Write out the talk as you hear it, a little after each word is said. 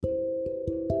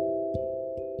Hello,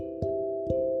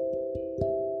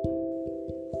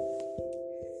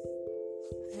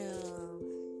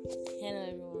 hello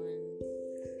everyone.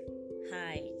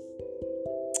 Hi,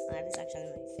 this is actually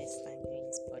my first time doing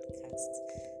this podcast,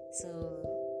 so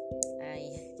I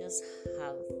just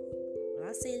have,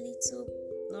 I'll say little,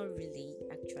 not really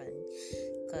actually,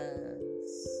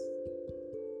 because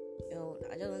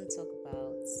I just want to talk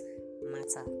about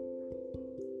matter,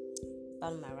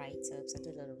 about my write-ups. I do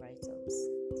a lot of write-ups,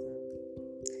 so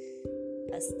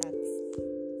let's start.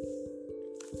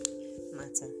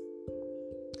 Matter.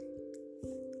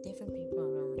 Different people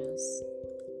around us,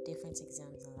 different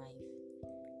exams in life,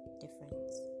 different,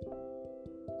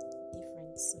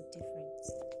 so different,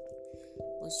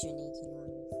 both unique and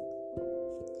wonderful.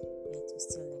 Yet we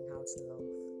still learn how to love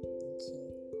and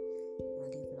care and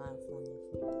live life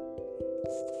wonderful.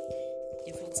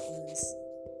 Different aims,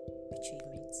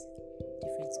 achievements,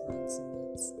 different minds and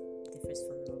needs, different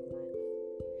formula of life.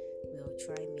 We all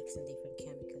try mixing different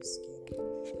chemicals together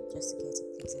just to get a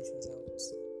pleasant result.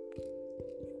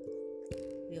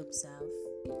 We observe,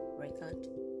 record,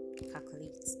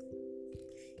 calculate.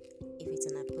 If it's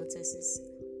an hypothesis,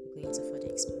 we're going to further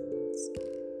experiments.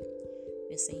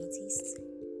 We're scientists,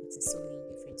 but in so many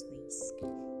different ways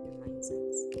and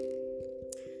mindsets.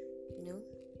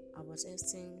 Albert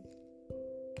Einstein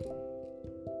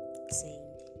said,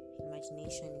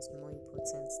 imagination is more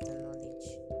important than knowledge.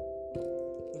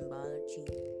 In biology,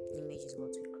 image is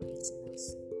what we create in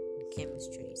us. In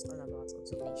chemistry, it's all about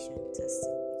observation,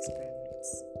 testing,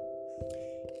 experiments.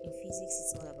 In physics,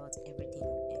 it's all about everything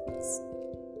on earth.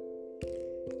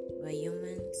 We're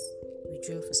humans, we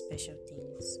dream for special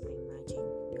things, we imagine,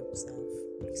 we observe,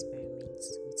 we experiment,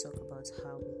 we talk about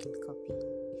how we can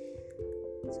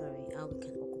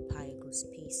occupy a good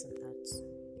space on earth.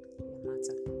 We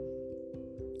matter.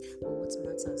 But what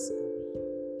matters are we?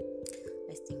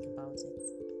 Let's think about it.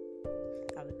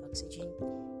 Are we oxygen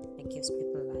that gives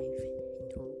people life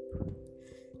and hope?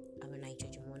 Are we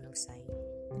nitrogen monoxide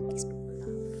that makes people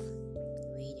laugh,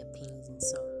 away their pains and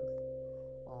sorrow?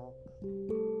 Or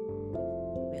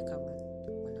we're carbon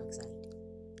monoxide,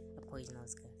 a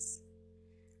poisonous gas?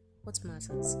 What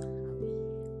matters are we?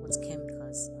 What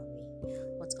chemicals are we?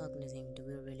 What organism do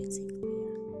we really think we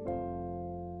are?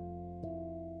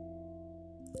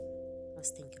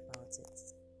 Let's think about it.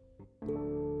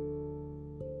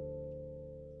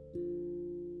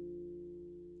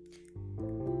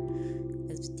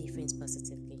 Let's be different